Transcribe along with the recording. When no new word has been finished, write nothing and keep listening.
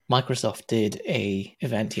Microsoft did a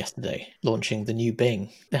event yesterday launching the new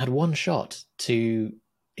Bing. They had one shot to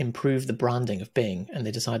improve the branding of Bing, and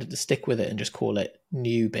they decided to stick with it and just call it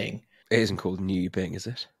New Bing. It isn't called New Bing, is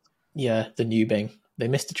it? Yeah, the new Bing. They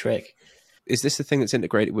missed a trick. Is this the thing that's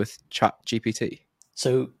integrated with ChatGPT?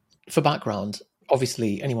 So, for background,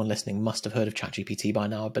 obviously anyone listening must have heard of ChatGPT by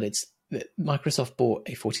now, but Microsoft bought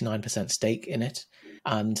a 49% stake in it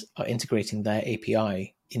and are integrating their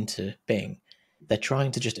API into Bing. They're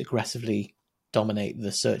trying to just aggressively dominate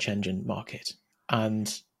the search engine market.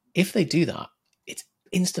 And if they do that, it's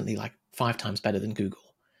instantly like 5 times better than Google.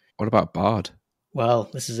 What about Bard? Well,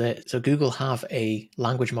 this is it. So Google have a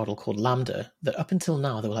language model called Lambda that up until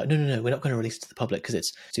now, they were like, no, we're not going to release it to the public because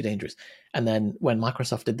it's too dangerous. And then when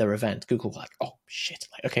Microsoft did their event, Google was like, oh, shit.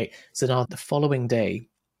 Like, okay, so now the following day,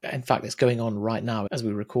 in fact, it's going on right now as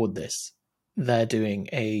we record this, they're doing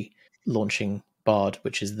a launching Bard,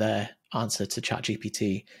 which is their answer to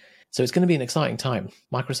ChatGPT. So it's going to be an exciting time.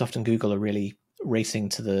 Microsoft and Google are really racing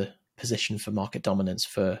to the position for market dominance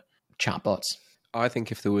for chatbots. I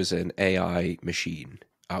think if there was an AI machine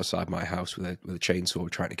outside my house with a chainsaw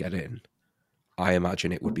trying to get in, I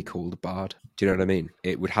imagine it would be called Bard. Do you know what I mean?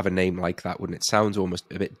 It would have a name like that, wouldn't it? Sounds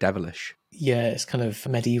almost a bit devilish. Yeah, it's kind of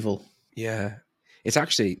medieval. Yeah. It's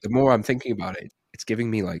actually, the more I'm thinking about it, it's giving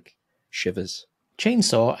me like shivers.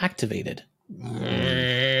 Chainsaw activated.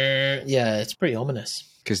 Yeah, it's pretty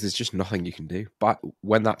ominous. Because there's just nothing you can do. But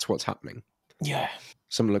when that's what's happening, yeah,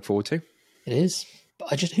 something to look forward to. It is.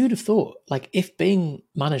 But who'd have thought, like, if Bing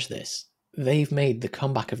managed this, they've made the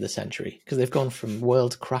comeback of the century because they've gone from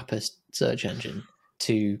world crappest search engine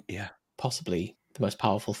to possibly the most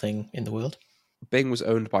powerful thing in the world. Bing was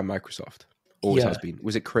owned by Microsoft. Always has been.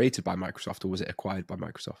 Was it created by Microsoft or was it acquired by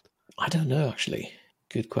Microsoft? I don't know, actually.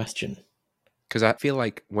 Good question. Because I feel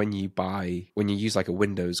like when you use like a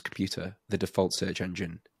Windows computer, the default search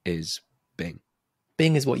engine is Bing.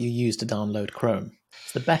 Bing is what you use to download Chrome.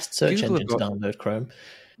 It's the best search engine to download Chrome.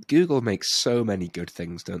 Google makes so many good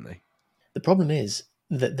things, don't they? The problem is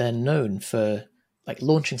that they're known for like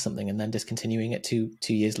launching something and then discontinuing it two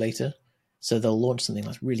years later. So they'll launch something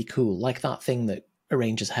that's really cool, like that thing that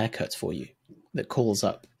arranges haircuts for you, that calls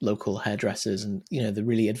up local hairdressers and, you know, the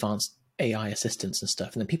really advanced AI assistants and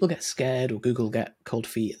stuff. And then people get scared or Google get cold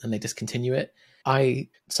feet and they discontinue it. I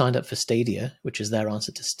signed up for Stadia, which is their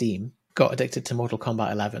answer to Steam, got addicted to Mortal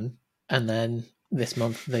Kombat 11, and then this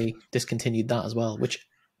month they discontinued that as well, which,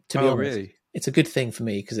 to be honest, really? It's a good thing for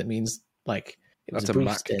me because it means like it was that's a brief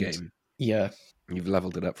Mac stint. Game. Yeah. You've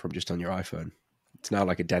leveled it up from just on your iPhone. It's now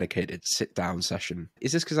like a dedicated sit-down session.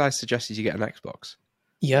 Is this because I suggested you get an Xbox?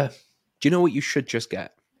 Yeah. Do you know what you should just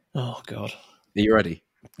get? Oh, God. Are you ready?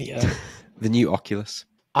 Yeah. The new Oculus.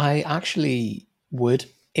 I actually would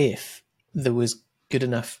if there was good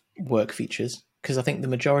enough work features, because I think the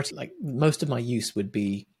majority, like most of my use would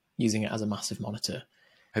be using it as a massive monitor.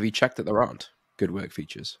 Have you checked that there aren't good work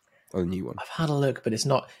features on the new one? I've had a look, but it's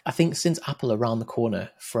not. I think since Apple are around the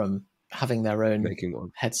corner from having their own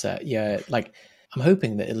headset, like I'm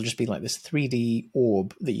hoping that it'll just be like this 3D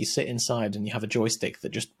orb that you sit inside and you have a joystick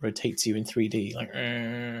that just rotates you in 3D, like,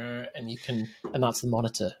 and that's the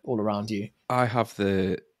monitor all around you. I have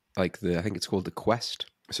I think it's called the Quest.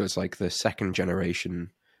 So it's like the second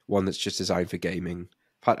generation one that's just designed for gaming. In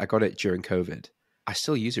fact, I got it during COVID. I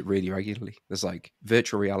still use it really regularly. There's like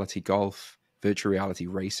virtual reality golf, virtual reality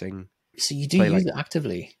racing. So you do use it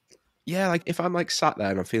actively? Yeah, like if I'm like sat there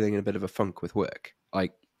and I'm feeling in a bit of a funk with work,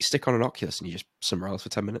 like you stick on an Oculus and you just somewhere else for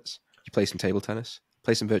 10 minutes. You play some table tennis,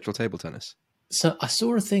 play some virtual table tennis. So I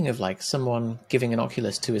saw a thing of like someone giving an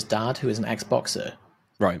Oculus to his dad, who is an ex-boxer.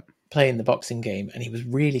 Right. Playing the boxing game, and he was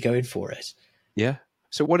really going for it. Yeah.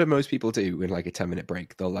 So what do most people do in like a 10-minute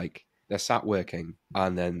break? They're sat working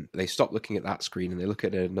and then they stop looking at that screen and they look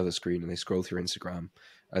at another screen and they scroll through Instagram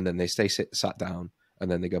and then they sat down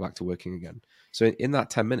and then they go back to working again. So in that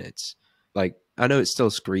 10 minutes, like, I know it's still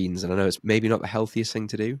screens and I know it's maybe not the healthiest thing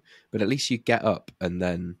to do, but at least you get up and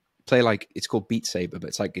then play, like, it's called Beat Saber, but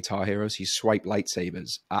it's like Guitar Hero. So you swipe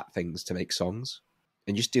lightsabers at things to make songs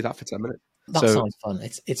and just do that for 10 minutes. That sounds fun.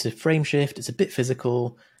 It's a frame shift. It's a bit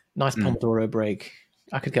physical. Nice Pomodoro break.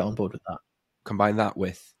 I could get on board with that. Combine that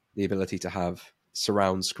with the ability to have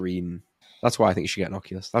surround screen. That's why I think you should get an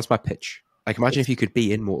Oculus. That's my pitch. Like, imagine if you could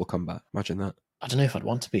be in Mortal Kombat. Imagine that. I don't know if I'd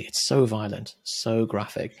want to be. It's so violent, so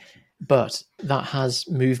graphic. But that has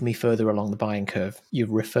moved me further along the buying curve.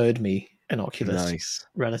 You've referred me an Oculus. Nice.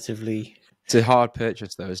 Relatively. It's a hard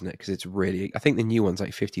purchase though, isn't it? Because it's really, I think the new one's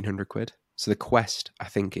like 1,500 quid. So the Quest, I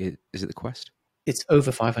think is it the Quest? It's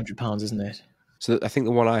over £500, isn't it? So I think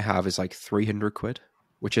the one I have is like 300 quid,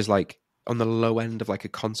 which is like on the low end of like a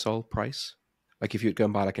console price. Like if you'd go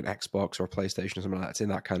and buy like an Xbox or a PlayStation or something like that, it's in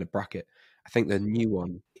that kind of bracket. I think the new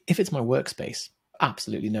one, If it's my workspace,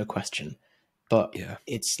 absolutely no question. But yeah,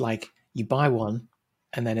 it's like you buy one,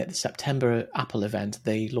 and then at the September Apple event,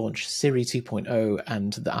 they launch Siri 2.0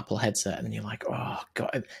 and the Apple headset, and then you're like, oh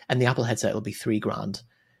god! And the Apple headset will be $3,000,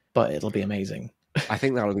 but it'll be amazing. I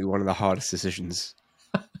think that'll be one of the hardest decisions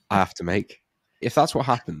I have to make. If that's what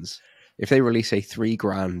happens, if they release a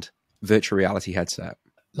 $3,000 virtual reality headset,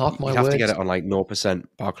 Mark my you'd have to get words. it on like 0%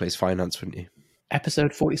 Barclays Finance, wouldn't you?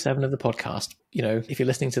 Episode 47 of the podcast. You know, if you're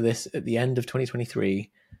listening to this at the end of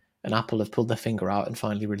 2023, and Apple have pulled their finger out and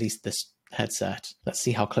finally released this headset, let's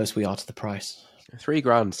see how close we are to the price.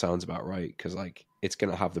 $3,000 sounds about right because like it's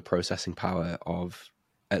going to have the processing power of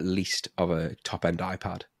at least of a top end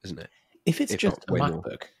iPad, isn't it? If it's just a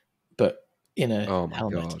MacBook, but in a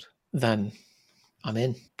helmet, then I'm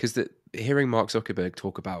in. Because hearing Mark Zuckerberg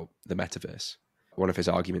talk about the metaverse, one of his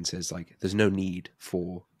arguments is like, there's no need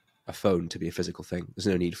for a phone to be a physical thing. There's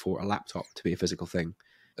no need for a laptop to be a physical thing.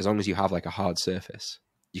 As long as you have like a hard surface,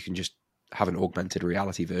 you can just have an augmented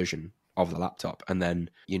reality version of the laptop. And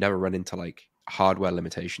then you never run into like hardware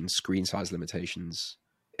limitations, screen size limitations,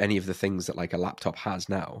 any of the things that like a laptop has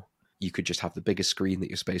now. You could just have the biggest screen that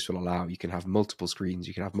your space will allow. You can have multiple screens.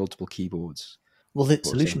 You can have multiple keyboards. Well, the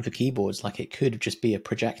solution for keyboards, like it could just be a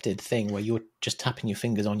projected thing where you're just tapping your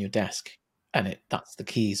fingers on your desk and that's the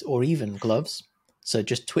keys, or even gloves. So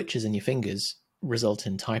just twitches in your fingers result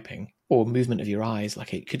in typing, or movement of your eyes.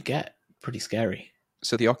 Like it could get pretty scary.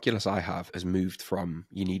 So the Oculus I have has moved from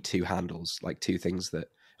you need two handles, like two things that,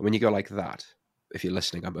 when you go like that, if you're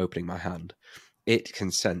listening, I'm opening my hand, it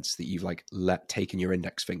can sense that you've like taken your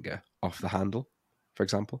index finger off the handle, for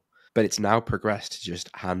example. But it's now progressed to just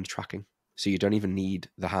hand tracking. So you don't even need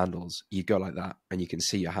the handles. You go like that and you can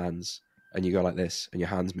see your hands, and you go like this and your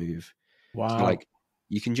hands move. Wow. So like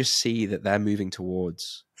you can just see that they're moving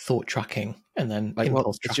towards thought tracking and then like,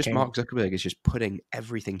 impulse tracking. It's just Mark Zuckerberg is just putting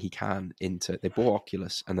everything he can into, they bought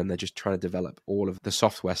Oculus and then they're just trying to develop all of the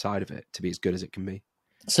software side of it to be as good as it can be.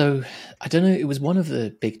 So I don't know, it was one of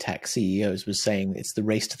the big tech CEOs was saying it's the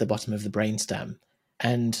race to the bottom of the brainstem.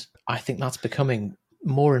 And I think that's becoming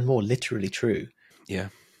more and more literally true. Yeah.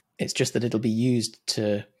 It's just that it'll be used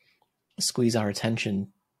to squeeze our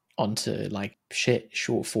attention onto like shit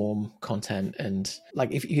short form content. And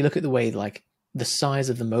like if you look at the way like the size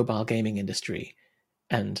of the mobile gaming industry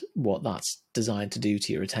and what that's designed to do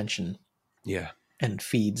to your attention, and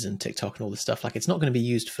feeds and TikTok and all this stuff, like it's not going to be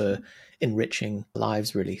used for enriching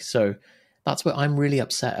lives really. So that's what I'm really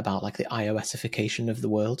upset about, like the iOSification of the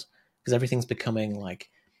world, because everything's becoming like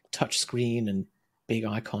touch screen and big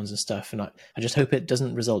icons and stuff. And I just hope it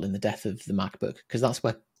doesn't result in the death of the MacBook, because that's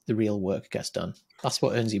where the real work gets done. That's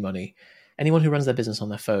what earns you money. Anyone who runs their business on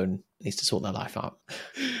their phone needs to sort their life out.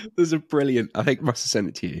 There's a brilliant, I think I must have sent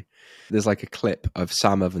it to you. There's like a clip of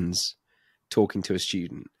Sam Evans talking to a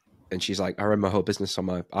student, and she's like, I run my whole business on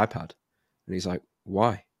my iPad. And he's like,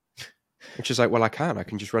 why? And she's like, well, I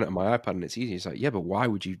can just run it on my iPad and it's easy. He's like, yeah, but why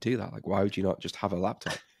would you do that? Like, why would you not just have a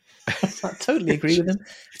laptop? I totally agree with him.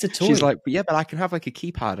 It's a toy. She's like, but yeah, but I can have like a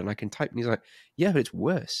keypad and I can type. And he's like, yeah, but it's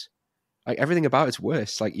worse. Like everything about it's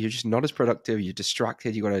worse. Like you're just not as productive. You're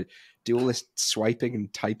distracted. You got to do all this swiping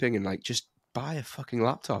and typing, and like just buy a fucking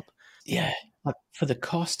laptop. Yeah, like for the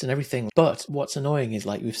cost and everything. But what's annoying is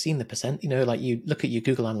like we've seen the percent. You know, like you look at your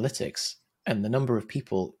Google Analytics and the number of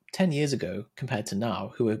people 10 years ago compared to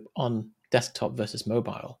now who are on desktop versus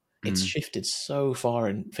mobile. It's shifted so far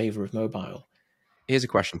in favor of mobile. Here's a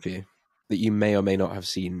question for you that you may or may not have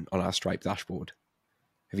seen on our Stripe dashboard.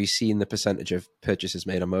 Have you seen the percentage of purchases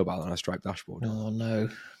made on mobile on our Stripe dashboard? Oh, no.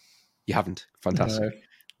 You haven't? Fantastic. No.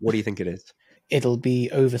 What do you think it is? It'll be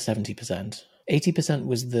over 70%. 80%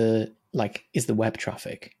 was the web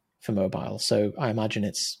traffic for mobile. So I imagine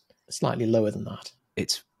it's slightly lower than that.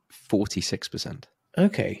 It's 46%.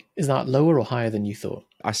 Okay. Is that lower or higher than you thought?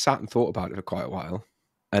 I sat and thought about it for quite a while.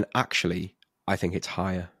 And actually, I think it's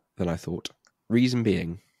higher than I thought. Reason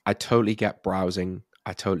being, I totally get browsing.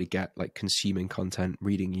 I totally get like consuming content,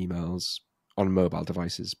 reading emails on mobile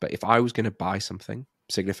devices. But if I was going to buy something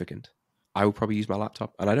significant, I would probably use my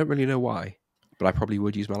laptop. And I don't really know why, but I probably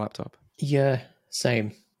would use my laptop. Yeah,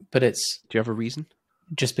 same. But it's... Do you have a reason?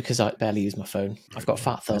 Just because I barely use my phone. I've got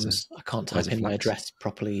fat thumbs. I can't type in my address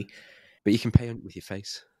properly. But you can pay with your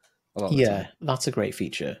face. Yeah, that's a great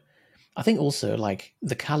feature. I think also like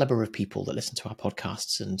the caliber of people that listen to our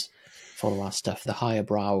podcasts and follow our stuff, the higher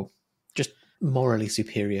brow, just morally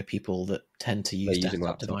superior people that tend to use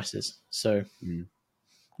desktop devices. So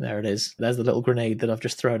there it is. There's the little grenade that I've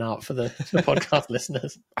just thrown out for the podcast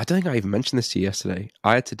listeners. I don't think I even mentioned this to you yesterday.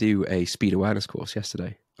 I had to do a speed awareness course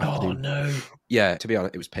yesterday Oh no, Yeah, to be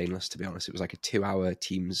honest, it was painless. To be honest, it was like a 2-hour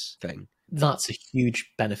Teams thing. that's a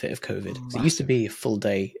huge benefit of COVID. 'Cause it used to Massive. be a full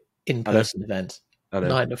day I know. in-person event, I know.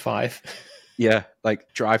 9 to 5. Yeah,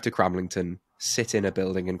 like drive to Cramlington, sit in a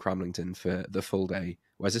building in Cramlington for the full day.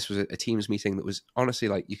 Whereas this was a Teams meeting that was honestly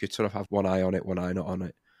like you could sort of have one eye on it, one eye not on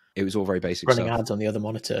it. It was all very basic Running stuff. ads on the other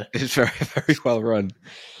monitor. It was very, very well run.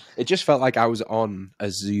 It just felt like I was on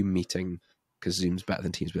a Zoom meeting, because Zoom's better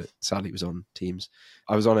than Teams, but sadly it was on Teams.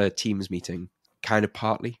 I was on a Teams meeting, kind of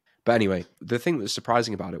partly. But anyway, the thing that was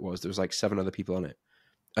surprising about it was there was like 7 other people on it,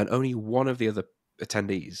 and only one of the other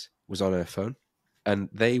attendees was on her phone. And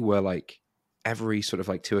they were like, every sort of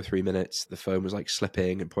like 2 or 3 minutes, the phone was like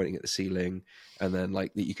slipping and pointing at the ceiling. And then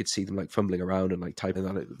like you could see them like fumbling around and like typing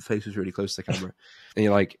on it. The face was really close to the camera. And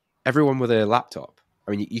you're like, everyone with a laptop.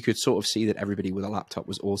 I mean, you could sort of see that everybody with a laptop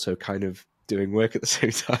was also kind of doing work at the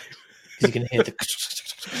same time. Because you can hear the...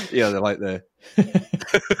 Yeah, they're like the...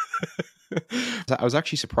 I was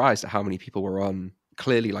actually surprised at how many people were on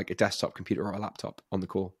clearly like a desktop computer or a laptop on the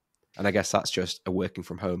call. And I guess that's just a working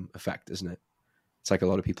from home effect, isn't it? It's like a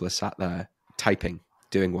lot of people are sat there typing,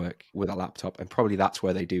 doing work with a laptop. And probably that's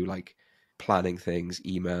where they do like planning things,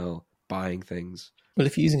 email, buying things. Well,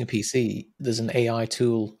 if you're using a PC, there's an AI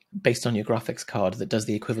tool based on your graphics card that does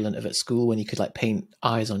the equivalent of at school when you could like paint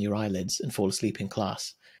eyes on your eyelids and fall asleep in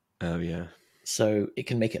class. Oh, yeah. So it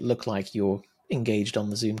can make it look like you're engaged on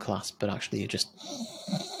the Zoom class, but actually you're just...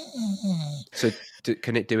 So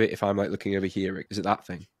can it do it if I'm like looking over here? Is it that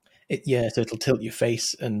thing? Yeah, so it'll tilt your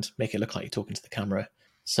face and make it look like you're talking to the camera.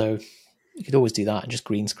 So you could always do that and just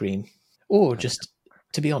green screen. Or just,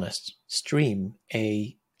 to be honest, stream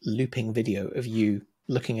a looping video of you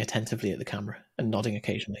looking attentively at the camera and nodding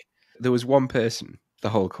occasionally. There was one person the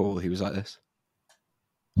whole call who was like this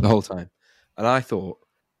the whole time. And I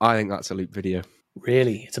think that's a loop video.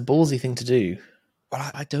 Really? It's a ballsy thing to do. Well,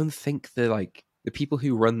 I don't think the people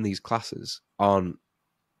who run these classes aren't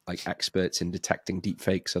like experts in detecting deep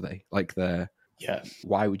fakes, are they? Like yeah.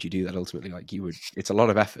 Why would you do that ultimately? Like it's a lot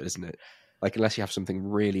of effort, isn't it? Like unless you have something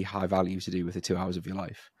really high value to do with the 2 hours of your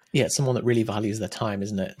life. Yeah, it's someone that really values their time,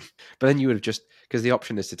 isn't it? But then you would have just, because the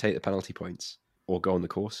option is to take the penalty points or go on the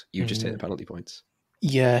course, you just take the penalty points.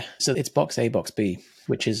 Yeah, so it's box A, box B,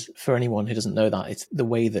 which is, for anyone who doesn't know that, it's the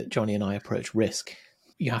way that Johnny and I approach risk.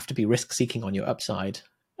 You have to be risk-seeking on your upside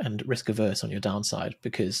and risk-averse on your downside,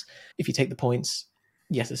 because if you take the points,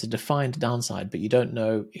 yes, it's a defined downside, but you don't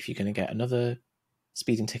know if you're going to get another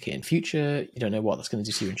speeding ticket in future. You don't know what that's going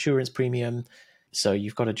to do to your insurance premium. So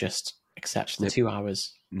you've got to just accept the 2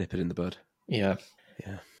 hours. Nip it in the bud. Yeah.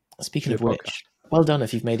 Yeah. Speaking of which, well done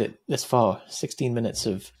if you've made it this far. 16 minutes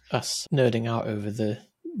of us nerding out over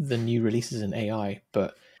the new releases in AI,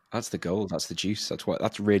 but that's the goal. That's the juice.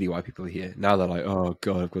 That's really why people are here. Now they're like, oh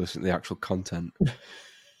god, I've got to listen to the actual content.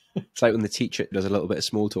 It's like when the teacher does a little bit of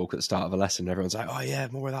small talk at the start of a lesson, and everyone's like, oh yeah,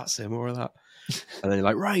 more of that, sir, more of that. And then you're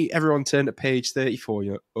like, right, everyone turn to page 34.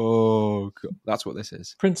 You're like, oh god, that's what this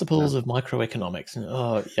is. Principles of microeconomics.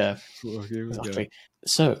 Oh yeah, exactly.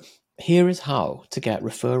 So here is how to get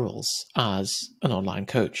referrals as an online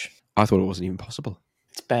coach. I thought it wasn't even possible.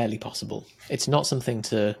 It's barely possible. It's not something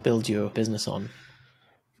to build your business on.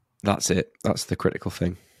 That's it. That's the critical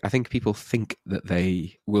thing. I think people think that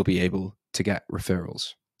they will be able to get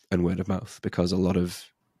referrals and word of mouth because a lot of,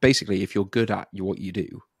 basically, if you're good at what you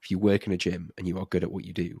do, if you work in a gym and you are good at what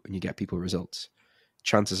you do and you get people results,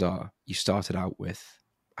 chances are you started out with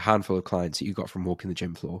a handful of clients that you got from walking the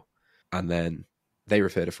gym floor, and then they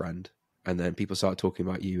referred a friend, and then people start talking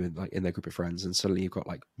about you and like in their group of friends, and suddenly you've got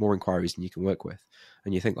like more inquiries than you can work with,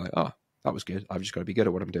 and you think like, oh, that was good. I've just got to be good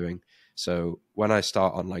at what I'm doing. So when I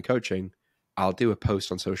start online coaching, I'll do a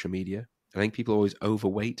post on social media. I think people always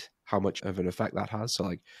overweight how much of an effect that has. So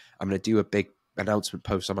like, I'm going to do a big announcement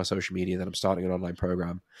post on my social media that I'm starting an online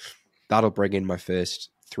program. That'll bring in my first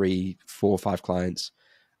 3, 4, 5 clients.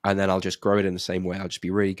 And then I'll just grow it in the same way. I'll just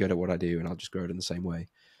be really good at what I do and I'll just grow it in the same way.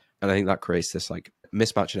 And I think that creates this like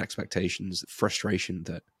mismatch in expectations, frustration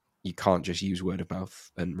that you can't just use word of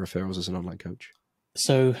mouth and referrals as an online coach.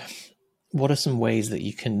 So what are some ways that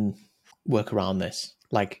you can work around this?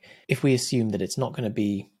 Like if we assume that it's not going to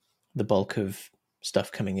be the bulk of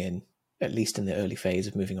stuff coming in, at least in the early phase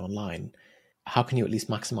of moving online, how can you at least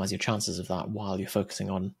maximize your chances of that while you're focusing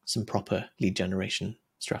on some proper lead generation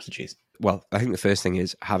strategies? Well, I think the first thing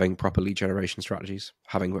is having proper lead generation strategies,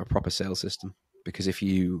 having a proper sales system. Because if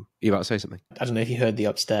you're about to say something. I don't know if you heard the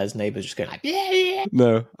upstairs neighbors just going like, yeah.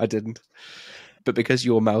 No, I didn't. But because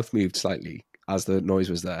your mouth moved slightly as the noise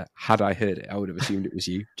was there, had I heard it, I would have assumed it was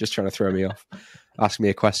you, just trying to throw me off, ask me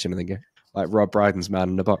a question and then go, like Rob Brydon's Man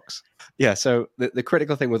in a Box. Yeah, so the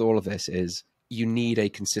critical thing with all of this is you need a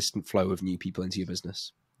consistent flow of new people into your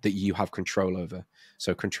business that you have control over.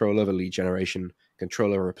 So control over lead generation,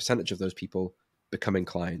 control over a percentage of those people becoming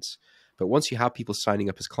clients. But once you have people signing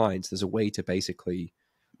up as clients, there's a way to basically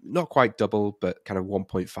not quite double, but kind of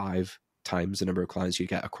 1.5 times the number of clients you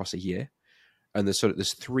get across a year. And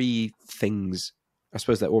there's three things, I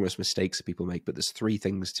suppose they're almost mistakes that people make, but there's three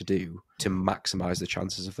things to do to maximize the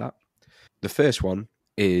chances of that. The first one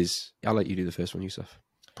is, I'll let you do the first one, Yusuf.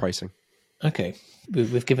 Pricing. Okay,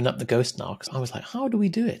 we've given up the ghost now, because I was like, how do we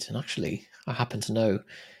do it? And actually, I happen to know.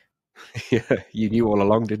 Yeah, you knew all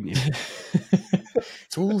along, didn't you?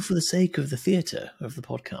 It's all for the sake of the theatre of the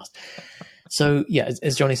podcast. So yeah,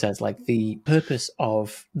 as Johnny says, like the purpose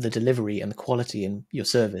of the delivery and the quality in your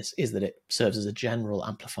service is that it serves as a general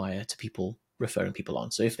amplifier to people referring people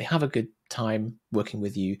on. So if they have a good time working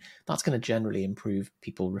with you, that's going to generally improve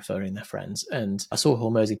people referring their friends. And I saw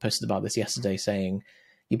Hormozi posted about this yesterday, saying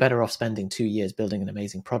you're better off spending 2 years building an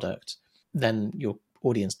amazing product, then your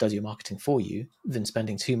audience does your marketing for you, than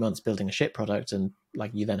spending 2 months building a shit product and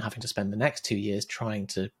like you then having to spend the next 2 years trying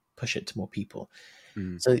to push it to more people.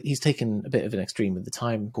 So he's taken a bit of an extreme with the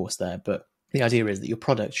time course there, but the idea is that your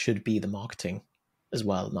product should be the marketing as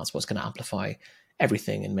well, and that's what's going to amplify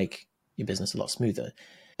everything and make your business a lot smoother.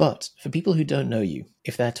 But for people who don't know you,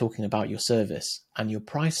 if they're talking about your service and your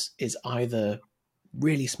price is either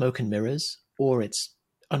really smoke and mirrors or it's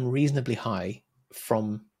unreasonably high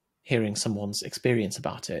from hearing someone's experience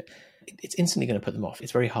about it, it's instantly going to put them off.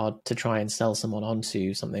 It's very hard to try and sell someone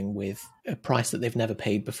onto something with a price that they've never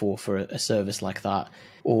paid before for a service like that,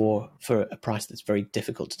 or for a price that's very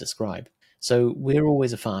difficult to describe. So we're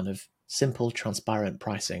always a fan of simple, transparent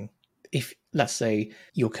pricing. If, let's say,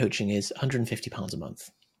 your coaching is £150 a month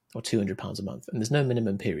or £200 a month, and there's no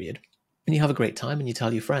minimum period, and you have a great time and you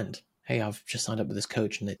tell your friend, hey, I've just signed up with this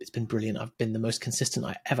coach and it's been brilliant. I've been the most consistent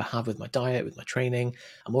I ever have with my diet, with my training.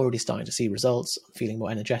 I'm already starting to see results. I'm feeling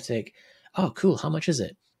more energetic. Oh, cool. How much is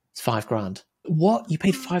it? It's $5,000. What? You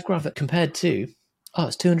paid $5,000 compared to, oh,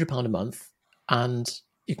 it's £200 a month and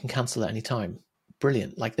you can cancel at any time.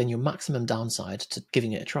 Brilliant. Like then your maximum downside to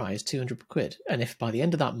giving it a try is 200 quid. And if by the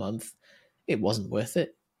end of that month, it wasn't worth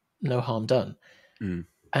it, no harm done.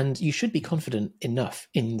 And you should be confident enough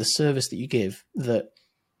in the service that you give that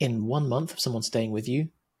in 1 month of someone staying with you,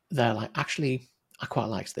 they're like, actually, I quite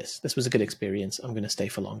liked this. This was a good experience. I'm going to stay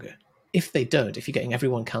for longer. If they don't, if you're getting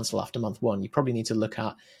everyone cancel after month 1, you probably need to look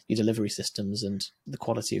at your delivery systems and the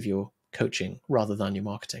quality of your coaching rather than your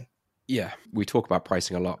marketing. Yeah, we talk about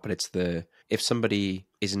pricing a lot, but it's if somebody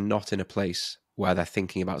is not in a place where they're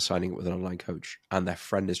thinking about signing up with an online coach and their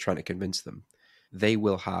friend is trying to convince them, they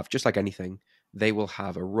will have, just like anything, they will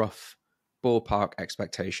have a rough ballpark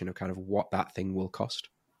expectation of kind of what that thing will cost.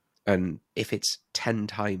 And if it's 10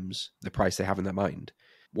 times the price they have in their mind,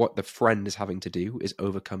 what the friend is having to do is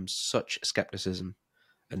overcome such skepticism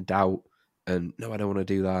and doubt and no, I don't want to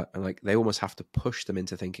do that. And like they almost have to push them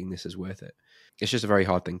into thinking this is worth it. It's just a very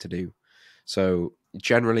hard thing to do. So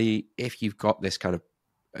generally, if you've got this kind of,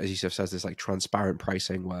 as Yusuf says, this like transparent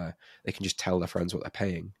pricing where they can just tell their friends what they're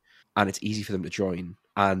paying and it's easy for them to join.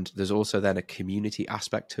 And there's also then a community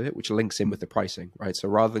aspect to it, which links in with the pricing, right? So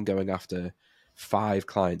rather than going after 5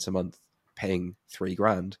 clients a month paying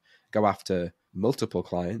 $3,000, go after multiple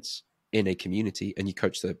clients in a community and you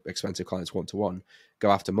coach the expensive clients one-to-one.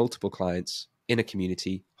 Go after multiple clients in a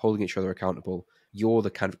community, holding each other accountable. You're the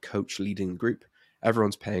kind of coach leading the group.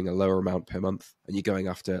 Everyone's paying a lower amount per month and you're going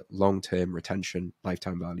after long-term retention,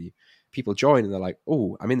 lifetime value. People join and they're like,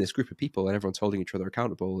 oh, I'm in this group of people and everyone's holding each other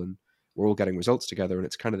accountable and we're all getting results together. And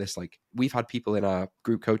it's kind of this like, we've had people in our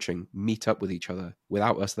group coaching meet up with each other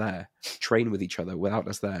without us there, train with each other without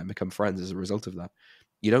us there, and become friends as a result of that.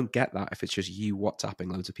 You don't get that if it's just you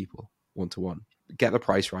WhatsApping loads of people one-to-one. Get the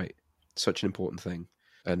price right. Such an important thing.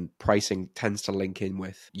 And pricing tends to link in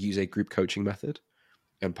with use a group coaching method.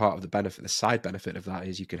 And part of the benefit, the side benefit of that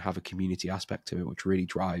is you can have a community aspect to it, which really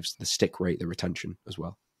drives the stick rate, the retention as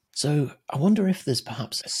well. So I wonder if there's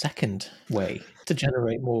perhaps a second way to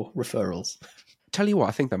generate more referrals. Tell you what,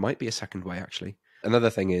 I think there might be a second way, actually. Another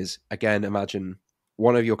thing is, again, imagine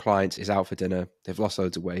one of your clients is out for dinner, they've lost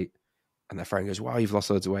loads of weight, and their friend goes, wow, you've lost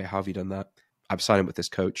loads of weight. How have you done that? I've signed up with this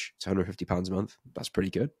coach. It's £150 a month. That's pretty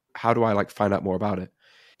good. How do I like find out more about it?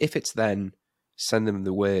 If it's then send them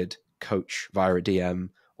the word coach via a DM,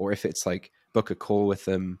 or if it's like book a call with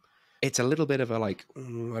them, it's a little bit of a like,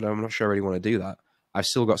 I'm not sure I really want to do that. I've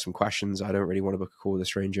still got some questions. I don't really want to book a call with a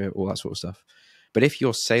stranger, all that sort of stuff. But if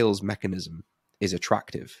your sales mechanism is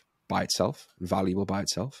attractive by itself, valuable by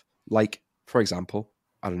itself, like, for example,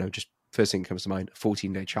 I don't know, just first thing that comes to mind, a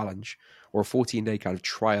 14-day challenge or a 14-day kind of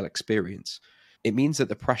trial experience, it means that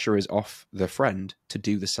the pressure is off the friend to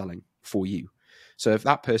do the selling for you. So if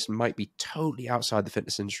that person might be totally outside the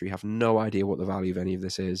fitness industry, have no idea what the value of any of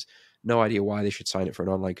this is, no idea why they should sign up for an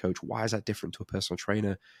online coach, why is that different to a personal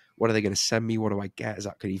trainer? What are they going to send me? What do I get? Is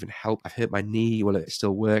that going to even help? I've hurt my knee. Will it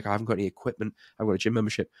still work? I haven't got any equipment. I've got a gym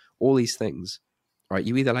membership. All these things, right?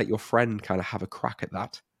 You either let your friend kind of have a crack at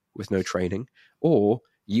that with no training, or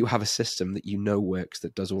you have a system that you know works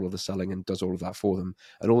that does all of the selling and does all of that for them.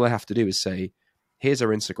 And all they have to do is say, here's our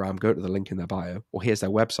Instagram, go to the link in their bio, or here's their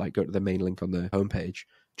website, go to the main link on the homepage.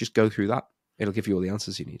 Just go through that. It'll give you all the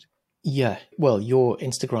answers you need. Yeah. Well, your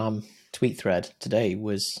Instagram tweet thread today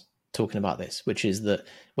was talking about this, which is that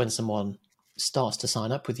when someone starts to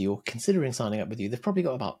sign up with you or considering signing up with you, they've probably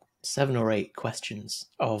got about 7 or 8 questions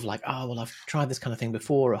of like, oh, well, I've tried this kind of thing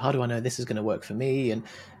before, or how do I know this is going to work for me? And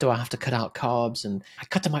do I have to cut out carbs? And I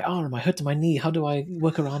cut to my arm, I hurt to my knee. How do I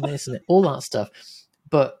work around this? And all that stuff.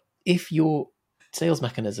 But if your sales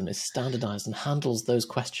mechanism is standardized and handles those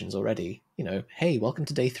questions already, you know, hey, welcome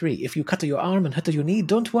to day 3. If you cut to your arm and hurt to your knee,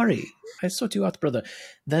 don't worry. I sort you out, brother.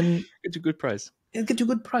 Then it's a good price. It'll get you a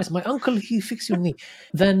good price. My uncle, he fixed your knee.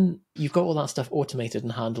 Then you've got all that stuff automated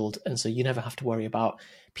and handled, and so you never have to worry about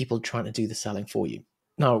people trying to do the selling for you.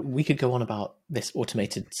 Now, we could go on about this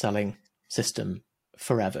automated selling system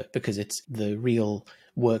forever because it's the real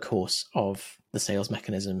workhorse of the sales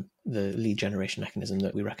mechanism, the lead generation mechanism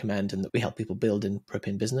that we recommend and that we help people build in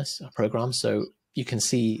Propin Business, our program. So you can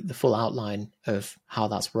see the full outline of how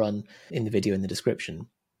that's run in the video in the description,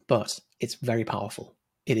 but it's very powerful.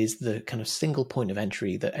 It is the kind of single point of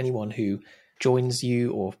entry that anyone who joins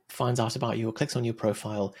you or finds out about you or clicks on your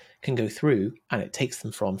profile can go through, and it takes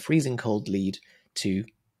them from freezing cold lead to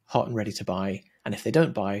hot and ready to buy. And if they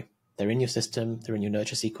don't buy, they're in your system, they're in your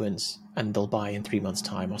nurture sequence, and they'll buy in 3 months'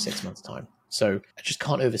 time or 6 months' time. So I just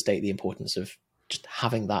can't overstate the importance of just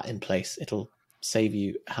having that in place. It'll save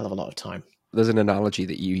you a hell of a lot of time. There's an analogy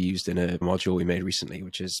that you used in a module we made recently,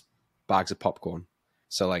 which is bags of popcorn.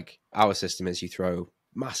 So like our system is you throw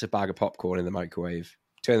massive bag of popcorn in the microwave,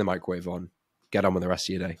 turn the microwave on, get on with the rest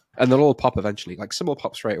of your day. And they'll all pop eventually. Like some will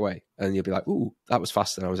pop straight away. And you'll be like, ooh, that was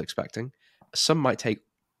faster than I was expecting. Some might take,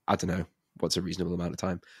 I don't know, what's a reasonable amount of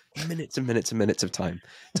time? Minutes and minutes and minutes of time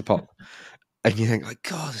to pop. And you think like,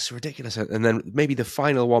 God, this is ridiculous. And then maybe the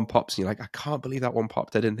final one pops and you're like, I can't believe that one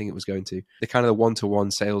popped. I didn't think it was going to. The kind of the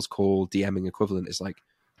one-to-one sales call DMing equivalent is like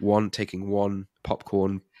taking one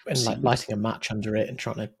popcorn and like lighting a match under it and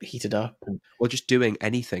trying to heat it up. Or just doing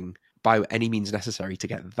anything by any means necessary to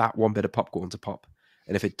get that one bit of popcorn to pop.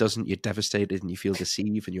 And if it doesn't, you're devastated and you feel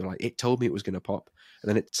deceived and you're like, it told me it was going to pop. And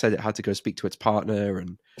then it said it had to go speak to its partner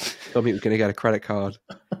and told me it was going to get a credit card.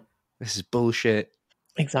 This is bullshit.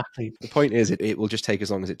 Exactly. The point is it will just take as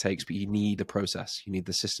long as it takes, but you need the process. You need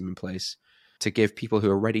the system in place to give people who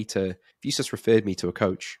are ready to, if you just referred me to a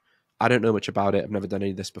coach, I don't know much about it. I've never done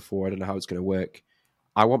any of this before. I don't know how it's going to work.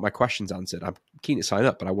 I want my questions answered. I'm keen to sign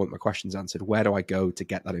up, but I want my questions answered. Where do I go to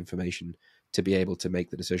get that information to be able to make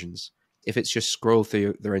the decisions? If it's just scroll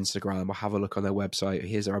through their Instagram or have a look on their website, or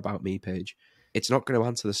here's their About Me page, it's not going to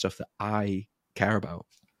answer the stuff that I care about.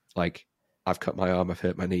 Like, I've cut my arm, I've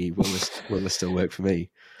hurt my knee. Will this still work for me?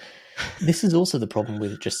 This is also the problem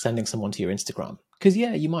with just sending someone to your Instagram. Because,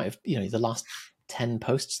 yeah, you might have, the last 10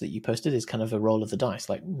 posts that you posted is kind of a roll of the dice.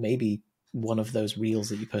 Like maybe one of those reels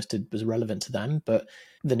that you posted was relevant to them, but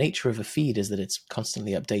the nature of a feed is that it's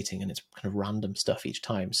constantly updating and it's kind of random stuff each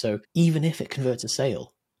time. So even if it converts a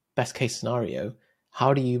sale, best case scenario,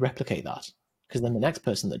 how do you replicate that? Because then the next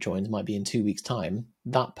person that joins might be in 2 weeks' time.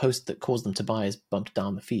 That post that caused them to buy is bumped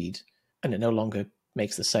down the feed and it no longer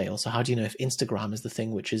makes the sale. So how do you know if Instagram is the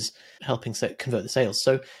thing which is helping convert the sales?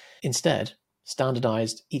 So instead,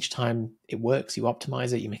 standardized, each time it works, you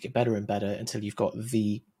optimize it, you make it better and better until you've got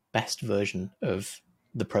the best version of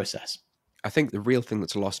the process. I think the real thing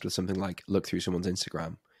that's lost with something like look through someone's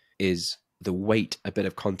Instagram is the weight a bit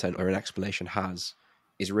of content or an explanation has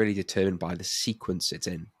is really determined by the sequence it's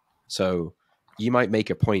in. So you might make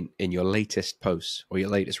a point in your latest post or your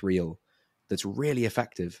latest reel that's really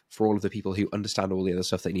effective for all of the people who understand all the other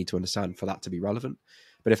stuff they need to understand for that to be relevant.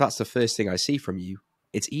 But if that's the first thing I see from you,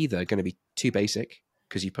 it's either going to be too basic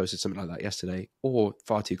because you posted something like that yesterday or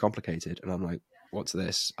far too complicated. And I'm like, what's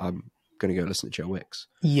this? I'm going to go listen to Joe Wicks.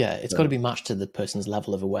 Yeah, it's got to be matched to the person's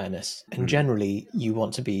level of awareness. And generally, you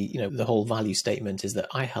want to be, the whole value statement is that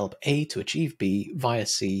I help A to achieve B via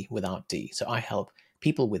C without D. So I help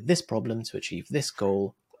people with this problem to achieve this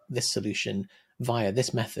goal, this solution via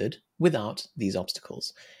this method without these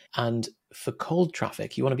obstacles. And for cold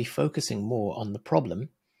traffic, you want to be focusing more on the problem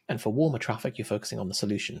And for warmer traffic, you're focusing on the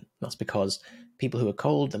solution. That's because people who are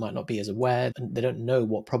cold, they might not be as aware and they don't know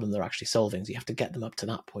what problem they're actually solving. So you have to get them up to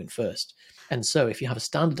that point first. And so if you have a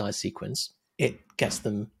standardized sequence, it gets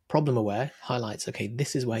them problem aware, highlights, okay,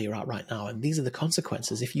 this is where you're at right now. And these are the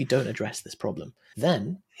consequences if you don't address this problem.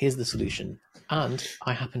 Then here's the solution. And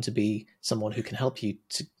I happen to be someone who can help you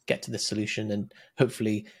to get to this solution. And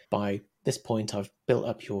hopefully by this point, I've built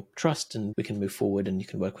up your trust and we can move forward and you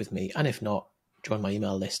can work with me. And if not, join my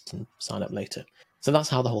email list and sign up later. So that's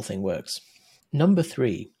how the whole thing works. Number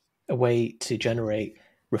 3, a way to generate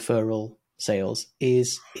referral sales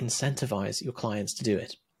is incentivize your clients to do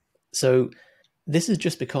it. So this is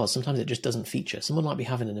just because sometimes it just doesn't feature. Someone might be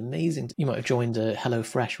having an amazing, you might have joined a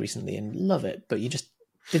HelloFresh recently and love it, but you just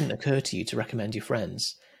didn't occur to you to recommend your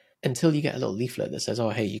friends until you get a little leaflet that says, oh,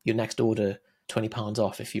 hey, your next order, £20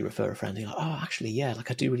 off if you refer a friend. And you're like, oh, actually, yeah, like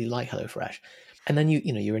I do really like HelloFresh. And then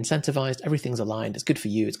you're incentivized, everything's aligned, it's good for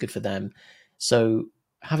you, it's good for them. So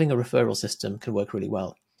having a referral system can work really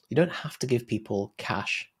well. You don't have to give people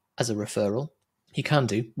cash as a referral. You can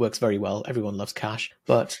do, works very well. Everyone loves cash,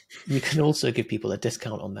 but you can also give people a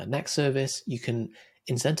discount on their next service. You can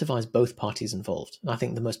incentivize both parties involved. And I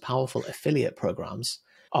think the most powerful affiliate programs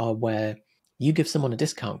are where you give someone a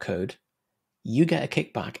discount code, you get a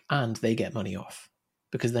kickback and they get money off,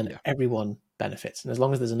 because then everyone benefits. And as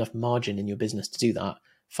long as there's enough margin in your business to do that,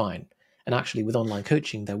 fine. And actually with online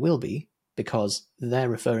coaching, there will be, because they're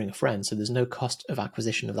referring a friend. So there's no cost of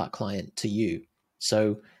acquisition of that client to you.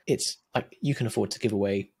 So it's like you can afford to give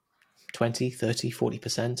away 20, 30,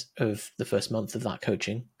 40% of the first month of that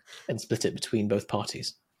coaching and split it between both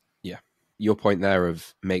parties. Yeah. Your point there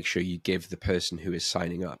of make sure you give the person who is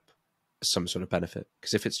signing up some sort of benefit.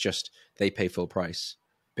 Because if it's just they pay full price,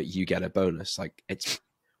 but you get a bonus, like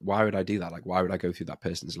why would I do that? Like, why would I go through that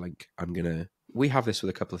person's link? We have this with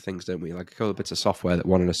a couple of things, don't we? Like a couple of bits of software that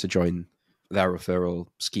wanted us to join their referral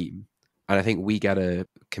scheme. And I think we get a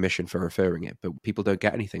commission for referring it, but people don't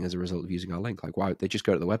get anything as a result of using our link. Like, why? They just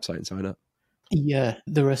go to the website and sign up. Yeah,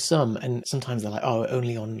 there are some, and sometimes they're like, oh,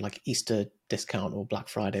 only on like Easter discount or Black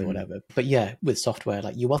Friday or whatever. But yeah, with software,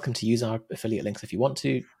 like you're welcome to use our affiliate links if you want to.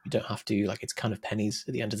 You don't have to, like it's kind of pennies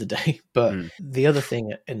at the end of the day. But the other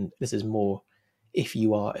thing, and this is more if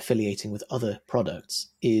you are affiliating with other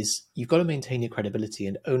products, is you've got to maintain your credibility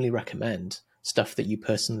and only recommend stuff that you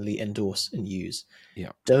personally endorse and use.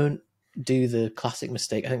 Yeah. Don't do the classic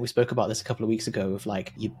mistake. I think we spoke about this a couple of weeks ago of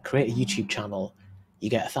like you create a YouTube channel, you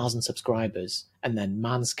get 1,000 subscribers, and then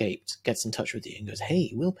Manscaped gets in touch with you and goes,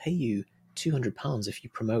 hey, we'll pay you £200 if you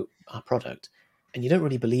promote our product. And you don't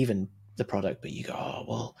really believe in the product, but you go, oh,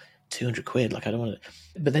 well, 200 quid, like I don't want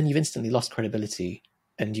to. But then you've instantly lost credibility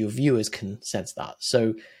and your viewers can sense that.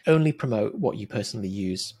 So only promote what you personally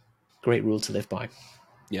use. Great rule to live by.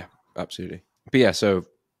 Yeah, absolutely. But yeah, so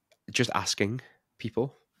just asking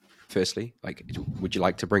people, firstly, like, would you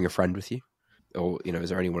like to bring a friend with you? Or, is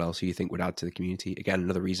there anyone else who you think would add to the community? Again,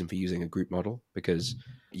 another reason for using a group model, because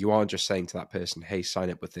you aren't just saying to that person, hey,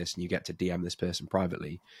 sign up with this, and you get to DM this person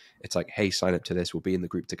privately. It's like, hey, sign up to this. We'll be in the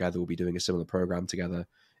group together. We'll be doing a similar program together.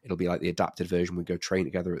 It'll be like the adapted version. We go train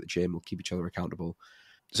together at the gym. We'll keep each other accountable.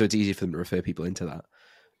 So it's easy for them to refer people into that.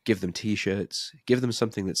 Give them t-shirts. Give them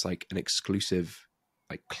something that's like an exclusive,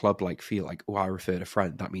 like club-like feel. Like, oh, I referred a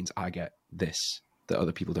friend. That means I get this that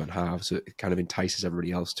other people don't have. So it kind of entices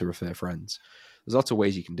everybody else to refer friends. There's lots of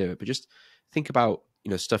ways you can do it, but just think about,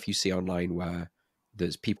 stuff you see online where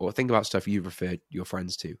there's people, think about stuff you've referred your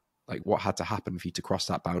friends to. Like, what had to happen for you to cross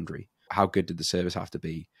that boundary? How good did the service have to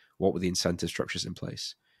be? What were the incentive structures in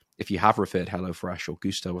place? If you have referred HelloFresh or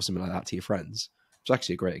Gusto or something like that to your friends, it's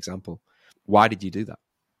actually a great example. Why did you do that?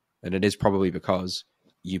 And it is probably because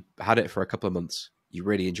you had it for a couple of months, you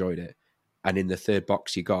really enjoyed it, and in the third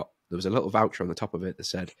box you got, there was a little voucher on the top of it that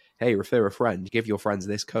said, hey, refer a friend, give your friends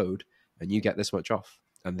this code, and you get this much off,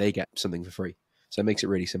 and they get something for free. So it makes it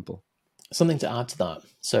really simple. Something to add to that.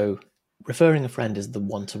 So referring a friend is the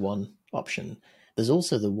one-to-one option. There's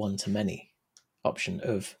also the one-to-many option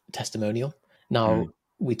of testimonial. Now,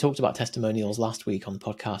 we talked about testimonials last week on the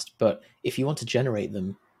podcast, but if you want to generate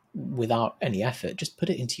them without any effort, just put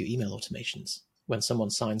it into your email automations. When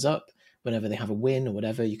someone signs up, whenever they have a win or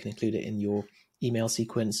whatever, you can include it in your email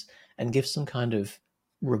sequence and give some kind of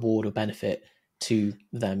reward or benefit to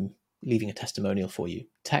them leaving a testimonial for you.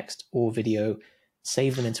 Text or video,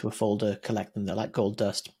 save them into a folder, collect them. They're like gold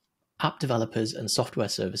dust. App developers and software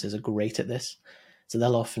services are great at this. So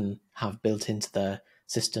they'll often have built into their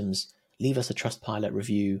systems, leave us a Trustpilot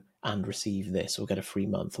review and receive this or get a free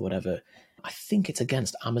month or whatever. I think it's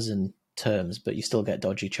against Amazon terms, but you still get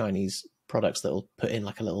dodgy Chinese products that will put in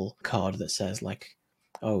like a little card that says like,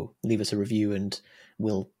 oh, leave us a review and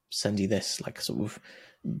we'll send you this like sort of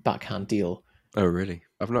backhand deal. Oh, really?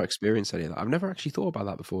 I've not experienced any of that. I've never actually thought about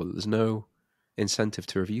that before, that there's no incentive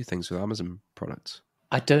to review things with Amazon products.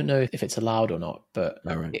 I don't know if it's allowed or not, but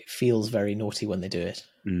Oh, right. it feels very naughty when they do it.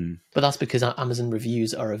 Mm. But that's because Amazon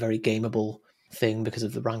reviews are a very gameable thing because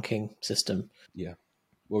of the ranking system. Yeah.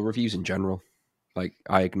 Well, reviews in general. Like,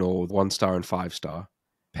 I ignore 1-star and 5-star.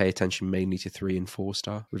 Pay attention mainly to 3 and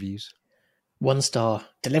 4-star reviews. 1-star,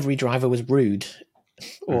 delivery driver was rude,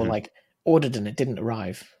 or like ordered and it didn't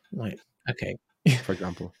arrive. Like, okay. For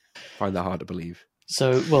example. Find that hard to believe.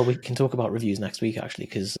 So, well, we can talk about reviews next week, actually,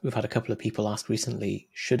 because we've had a couple of people ask recently,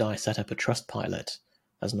 should I set up a Trustpilot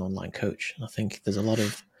as an online coach? And I think there's a lot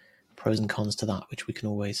of pros and cons to that, which we can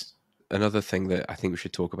always... Another thing that I think we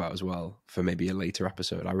should talk about as well for maybe a later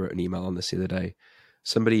episode, I wrote an email on this the other day.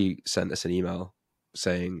 Somebody sent us an email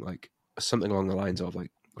saying like something along the lines of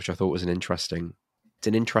like, which I thought was an interesting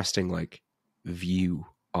like view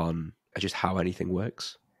on just how anything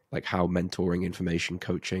works, like how mentoring, information,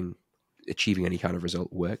 coaching, achieving any kind of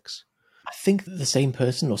result works. I think the same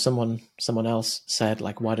person or someone else said,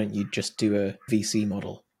 like, why don't you just do a VC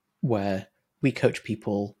model where we coach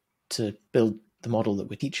people to build the model that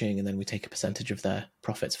we're teaching and then we take a percentage of their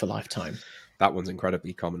profits for lifetime. That one's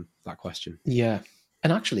incredibly common, that question. Yeah.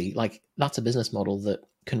 And actually, like, that's a business model that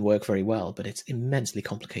can work very well, but it's immensely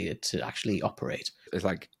complicated to actually operate. It's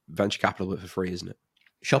like venture capital but for free, isn't it?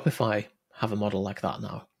 Shopify have a model like that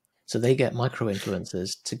now. So they get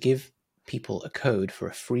micro-influencers to give people a code for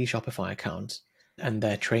a free Shopify account and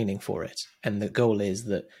they're training for it. And the goal is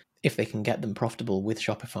that if they can get them profitable with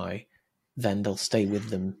Shopify, then they'll stay with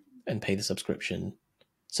them and pay the subscription.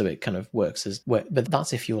 So it kind of works as well. But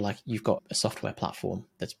that's if you're like, you've got a software platform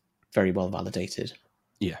that's very well validated.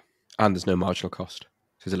 Yeah. And there's no marginal cost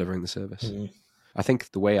to delivering the service. Mm. I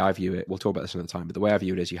think the way I view it, we'll talk about this another time, but the way I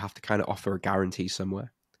view it is you have to kind of offer a guarantee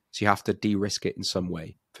somewhere. So you have to de-risk it in some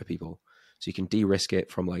way for people. So you can de-risk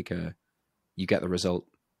it from like you get the result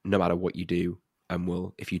no matter what you do,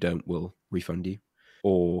 and if you don't, we'll refund you.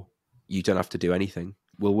 Or you don't have to do anything.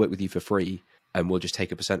 We'll work with you for free and we'll just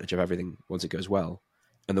take a percentage of everything once it goes well.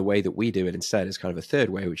 And the way that we do it instead is kind of a third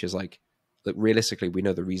way, which is like realistically, we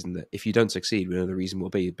know the reason that if you don't succeed, we know the reason will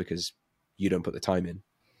be because you don't put the time in,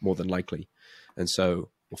 more than likely. And so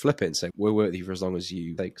we'll flip it and say, we'll work with you for as long as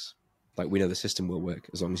you takes. Like, we know the system will work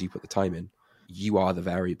as long as you put the time in. You are the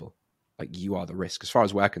variable. Like, you are the risk. As far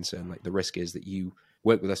as we're concerned, like, the risk is that you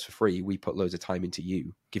work with us for free. We put loads of time into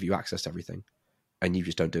you, give you access to everything, and you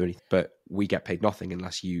just don't do anything. But we get paid nothing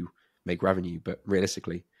unless you make revenue. But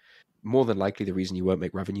realistically, more than likely, the reason you won't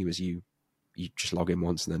make revenue is you just log in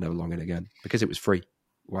once and then never log in again because it was free.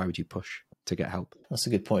 Why would you push to get help? That's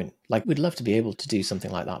a good point. Like, we'd love to be able to do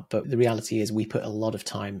something like that, but the reality is we put a lot of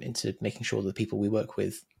time into making sure that the people we work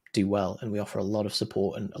with do well, and we offer a lot of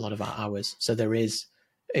support and a lot of our hours. So there is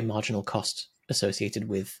a marginal cost associated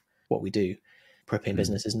with what we do. Propane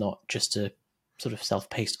Business is not just a sort of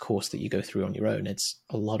self-paced course that you go through on your own. It's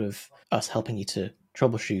a lot of us helping you to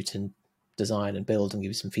troubleshoot and design and build and give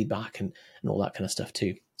you some feedback and all that kind of stuff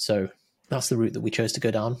too. So that's the route that we chose to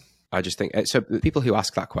go down. I just think, so the people who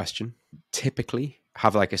ask that question typically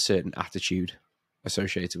have like a certain attitude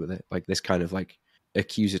associated with it. Like this kind of like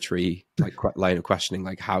accusatory like line of questioning,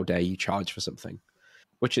 like how dare you charge for something,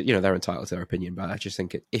 which, you know, they're entitled to their opinion. But I just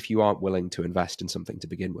think if you aren't willing to invest in something to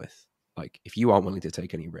begin with, like if you aren't willing to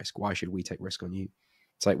take any risk, why should we take risk on you?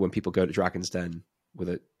 It's like when people go to Dragon's Den with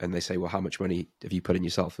it and they say, well, how much money have you put in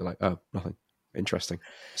yourself? They're like, oh, nothing. Interesting.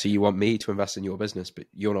 So you want me to invest in your business, but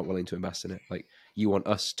you're not willing to invest in it. Like, you want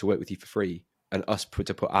us to work with you for free and us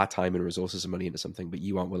to put our time and resources and money into something, but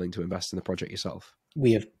you aren't willing to invest in the project yourself.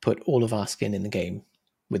 We have put all of our skin in the game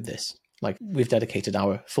with this. Like, we've dedicated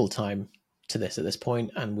our full time to this at this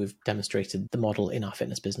point, and we've demonstrated the model in our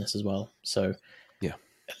fitness business as well. So yeah,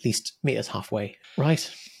 at least meet us halfway. Right.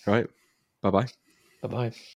 Bye-bye. Bye-bye.